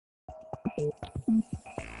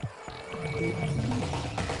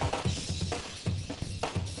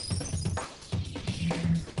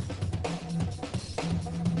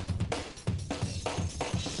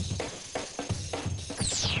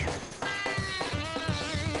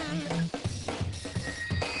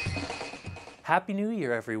Happy New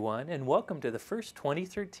Year, everyone, and welcome to the first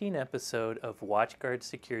 2013 episode of WatchGuard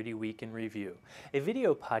Security Week in Review, a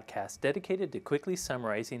video podcast dedicated to quickly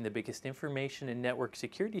summarizing the biggest information and network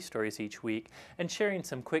security stories each week and sharing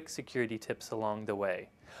some quick security tips along the way.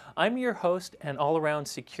 I'm your host and all-around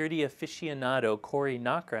security aficionado, Corey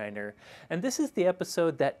Nachreiner, and this is the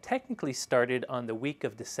episode that technically started on the week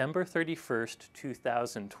of December 31st,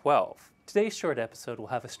 2012. Today's short episode will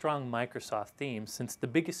have a strong Microsoft theme since the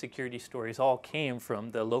biggest security stories all came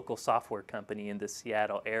from the local software company in the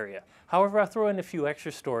Seattle area. However, I'll throw in a few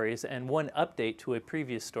extra stories and one update to a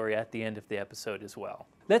previous story at the end of the episode as well.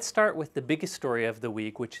 Let's start with the biggest story of the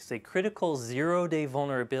week, which is a critical zero-day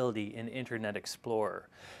vulnerability in Internet Explorer.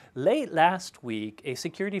 Late last week, a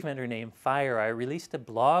security vendor named FireEye released a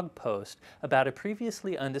blog post about a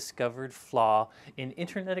previously undiscovered flaw in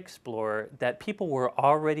Internet Explorer that people were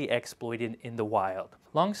already exploiting in the wild.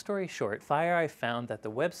 Long story short, FireEye found that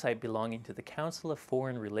the website belonging to the Council of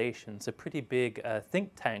Foreign Relations, a pretty big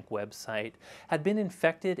think tank website, had been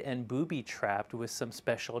infected and booby-trapped with some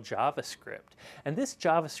special JavaScript. And this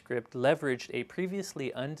JavaScript leveraged a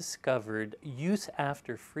previously undiscovered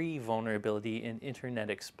use-after-free vulnerability in Internet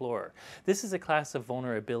Explorer. This is a class of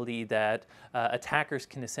vulnerability that attackers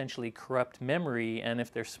can essentially corrupt memory, and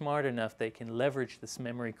if they're smart enough, they can leverage this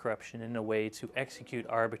memory corruption in a way to execute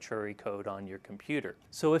arbitrary code on your computer.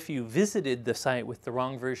 So if you visited the site with the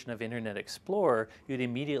wrong version of Internet Explorer, you'd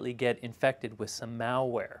immediately get infected with some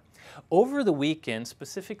malware. Over the weekend,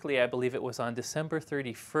 specifically I believe it was on December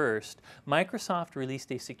 31st, Microsoft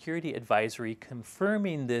released a security advisory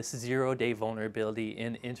confirming this zero-day vulnerability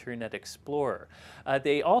in Internet Explorer.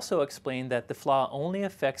 They also explained that the flaw only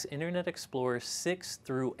affects Internet Explorer 6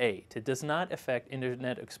 through 8. It does not affect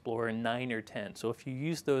Internet Explorer 9 or 10, so if you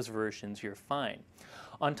use those versions, you're fine.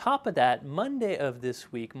 On top of that, Monday of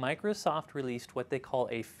this week, Microsoft released what they call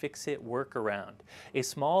a fix-it workaround, a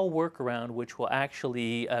small workaround which will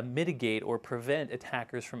actually mitigate or prevent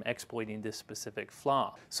attackers from exploiting this specific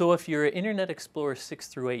flaw. So if you're an Internet Explorer 6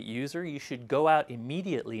 through 8 user, you should go out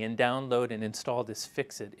immediately and download and install this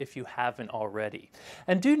fix-it if you haven't already.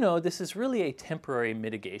 And do know this is really a temporary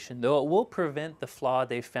mitigation, though it will prevent the flaw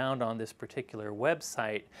they found on this particular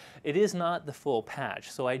website. It is not the full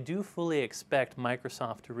patch, so I do fully expect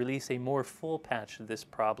Microsoft to release a more full patch of this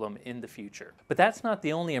problem in the future. But that's not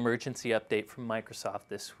the only emergency update from Microsoft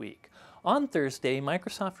this week. On Thursday,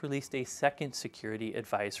 Microsoft released a second security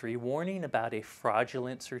advisory warning about a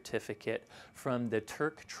fraudulent certificate from the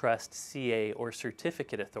Turk Trust CA or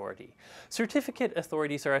Certificate Authority. Certificate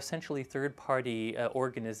authorities are essentially third-party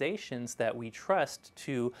organizations that we trust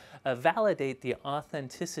to validate the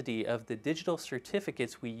authenticity of the digital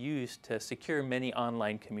certificates we use to secure many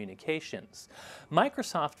online communications.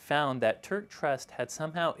 Microsoft found that Turk Trust had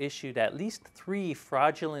somehow issued at least 3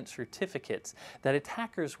 fraudulent certificates that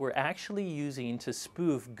attackers were actually using to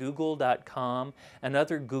spoof google.com and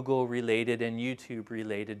other Google-related and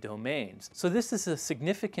YouTube-related domains. So this is a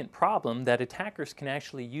significant problem that attackers can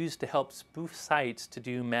actually use to help spoof sites to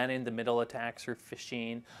do man-in-the-middle attacks or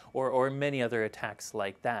phishing or many other attacks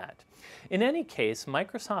like that. In any case,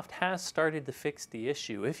 Microsoft has started to fix the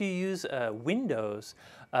issue. If you use Windows,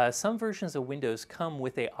 some versions of Windows come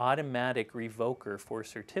with an automatic revoker for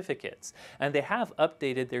certificates, and they have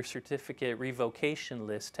updated their certificate revocation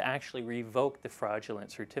list to actually revoke the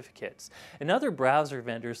fraudulent certificates. And other browser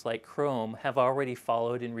vendors like Chrome have already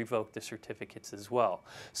followed and revoked the certificates as well.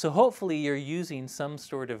 So hopefully you're using some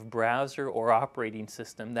sort of browser or operating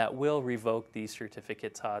system that will revoke these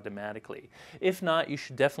certificates automatically. If not, you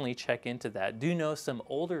should definitely check into that. Do know some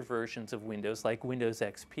older versions of Windows, like Windows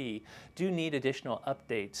XP, do need additional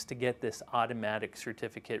updates to get this automatic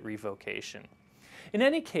certificate revocation. In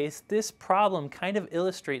any case, this problem kind of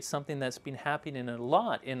illustrates something that's been happening a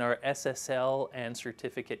lot in our SSL and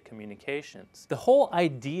certificate communications. The whole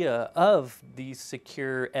idea of these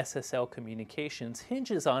secure SSL communications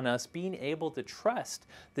hinges on us being able to trust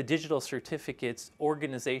the digital certificates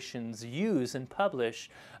organizations use and publish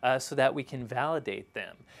so that we can validate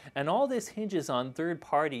them. And all this hinges on third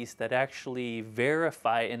parties that actually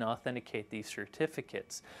verify and authenticate these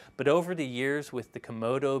certificates. But over the years with the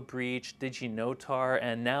Komodo breach, Did You Know Zotar,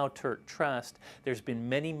 and now Turk Trust, there's been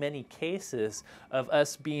many cases of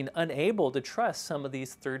us being unable to trust some of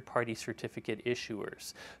these third-party certificate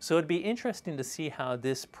issuers. So it'd be interesting to see how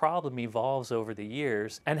this problem evolves over the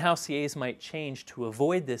years and how CAs might change to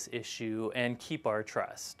avoid this issue and keep our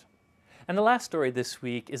trust. And the last story this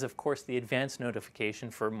week is, of course, the advance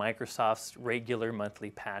notification for Microsoft's regular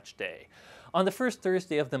monthly patch day. On the first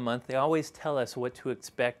Thursday of the month, they always tell us what to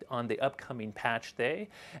expect on the upcoming patch day.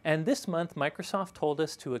 And this month, Microsoft told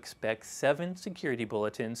us to expect 7 security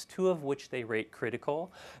bulletins, 2 of which they rate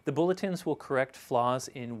critical. The bulletins will correct flaws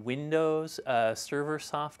in Windows, server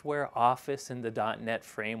software, Office, and the .NET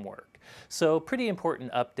framework. So pretty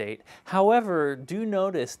important update. However, do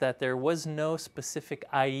notice that there was no specific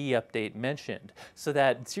IE update mentioned. So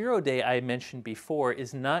that 0-day I mentioned before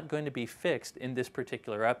is not going to be fixed in this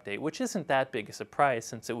particular update, which isn't that big a surprise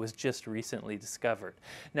since it was just recently discovered.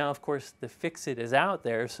 Now, of course, the fix-it is out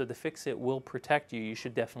there, so the fix-it will protect you. You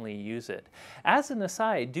should definitely use it. As an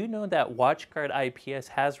aside, do know that WatchGuard IPS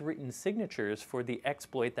has written signatures for the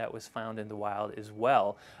exploit that was found in the wild as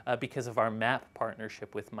well because of our MAP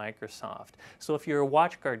partnership with Microsoft. So if you're a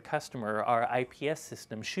WatchGuard customer, our IPS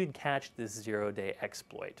system should catch this 0-day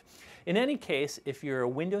exploit. In any case, if you're a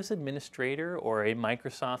Windows administrator or a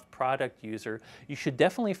Microsoft product user, you should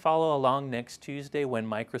definitely follow along next Tuesday when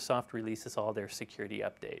Microsoft releases all their security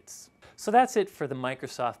updates. So that's it for the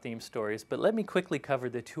Microsoft themed stories, but let me quickly cover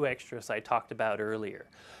the 2 extras I talked about earlier.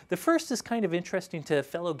 The first is kind of interesting to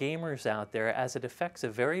fellow gamers out there as it affects a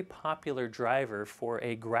very popular driver for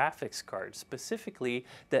a graphics card, specifically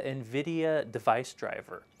the NVIDIA device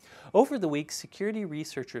driver. Over the week, security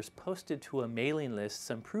researchers posted to a mailing list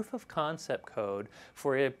some proof of concept code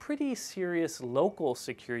for a pretty serious local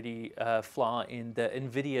security flaw in the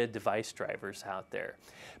NVIDIA device drivers out there.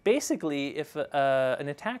 Basically, if an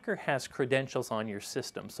attacker has credentials on your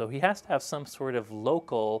system, so he has to have some sort of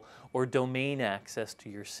local or domain access to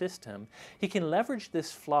your system, he can leverage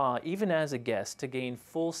this flaw even as a guest to gain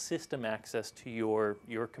full system access to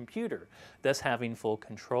your computer, thus having full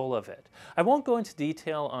control of it. I won't go into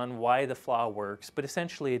detail on why the flaw works, but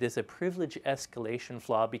essentially it is a privilege escalation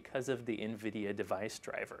flaw because of the NVIDIA device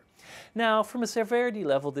driver. Now, from a severity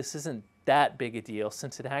level, this isn't that big a deal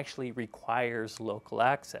since it actually requires local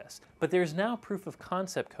access. But there's now proof of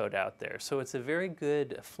concept code out there, so it's a very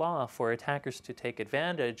good flaw for attackers to take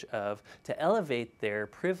advantage of to elevate their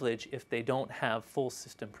privilege if they don't have full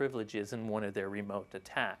system privileges in one of their remote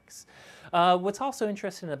attacks. What's also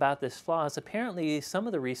interesting about this flaw is apparently some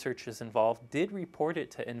of the researchers involved did report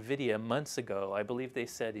it to NVIDIA months ago, I believe they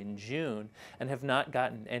said in June, and have not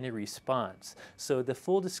gotten any response. So the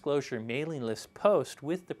full disclosure mailing list post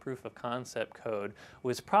with the proof of concept code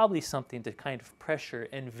was probably something to kind of pressure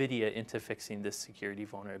NVIDIA into fixing this security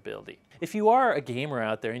vulnerability. If you are a gamer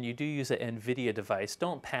out there and you do use an NVIDIA device,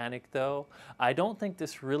 don't panic though. I don't think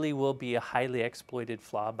this really will be a highly exploited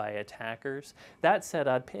flaw by attackers. That said,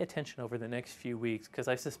 I'd pay attention over the next few weeks because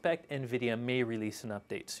I suspect NVIDIA may release an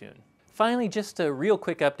update soon. Finally, just a real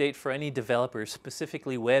quick update for any developers,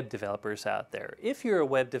 specifically web developers out there. If you're a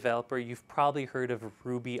web developer, you've probably heard of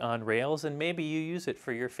Ruby on Rails, and maybe you use it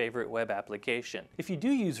for your favorite web application. If you do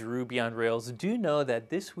use Ruby on Rails, do know that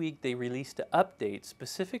this week they released an update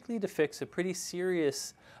specifically to fix a pretty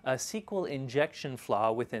serious SQL injection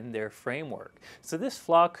flaw within their framework. So this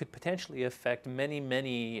flaw could potentially affect many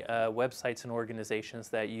websites and organizations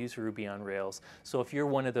that use Ruby on Rails. So if you're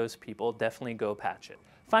one of those people, definitely go patch it.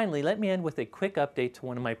 Finally, let me end with a quick update to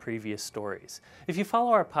one of my previous stories. If you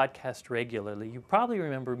follow our podcast regularly, you probably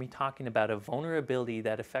remember me talking about a vulnerability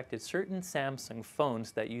that affected certain Samsung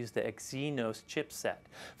phones that use the Exynos chipset,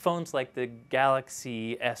 phones like the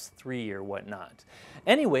Galaxy S3 or whatnot.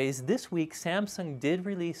 Anyways, this week Samsung did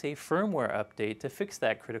release a firmware update to fix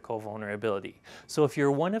that critical vulnerability. So if you're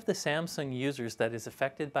one of the Samsung users that is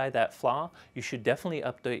affected by that flaw, you should definitely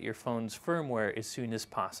update your phone's firmware as soon as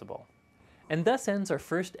possible. And thus ends our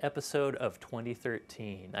first episode of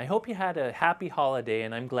 2013. I hope you had a happy holiday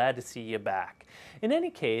and I'm glad to see you back. In any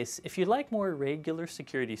case, if you'd like more regular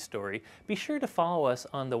security story, be sure to follow us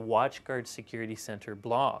on the WatchGuard Security Center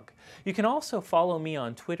blog. You can also follow me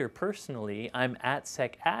on Twitter personally, I'm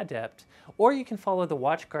 @SecAdept, or you can follow the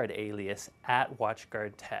WatchGuard alias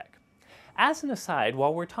 @WatchGuardTech. As an aside,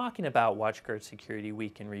 while we're talking about WatchGuard Security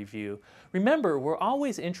Week in Review, remember we're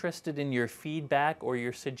always interested in your feedback or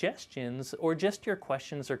your suggestions or just your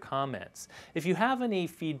questions or comments. If you have any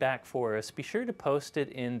feedback for us, be sure to post it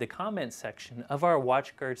in the comments section of our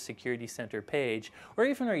WatchGuard Security Center page or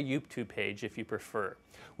even our YouTube page if you prefer.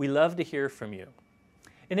 We love to hear from you.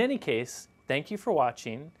 In any case, thank you for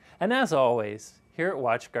watching, and as always, here at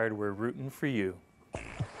WatchGuard we're rooting for you.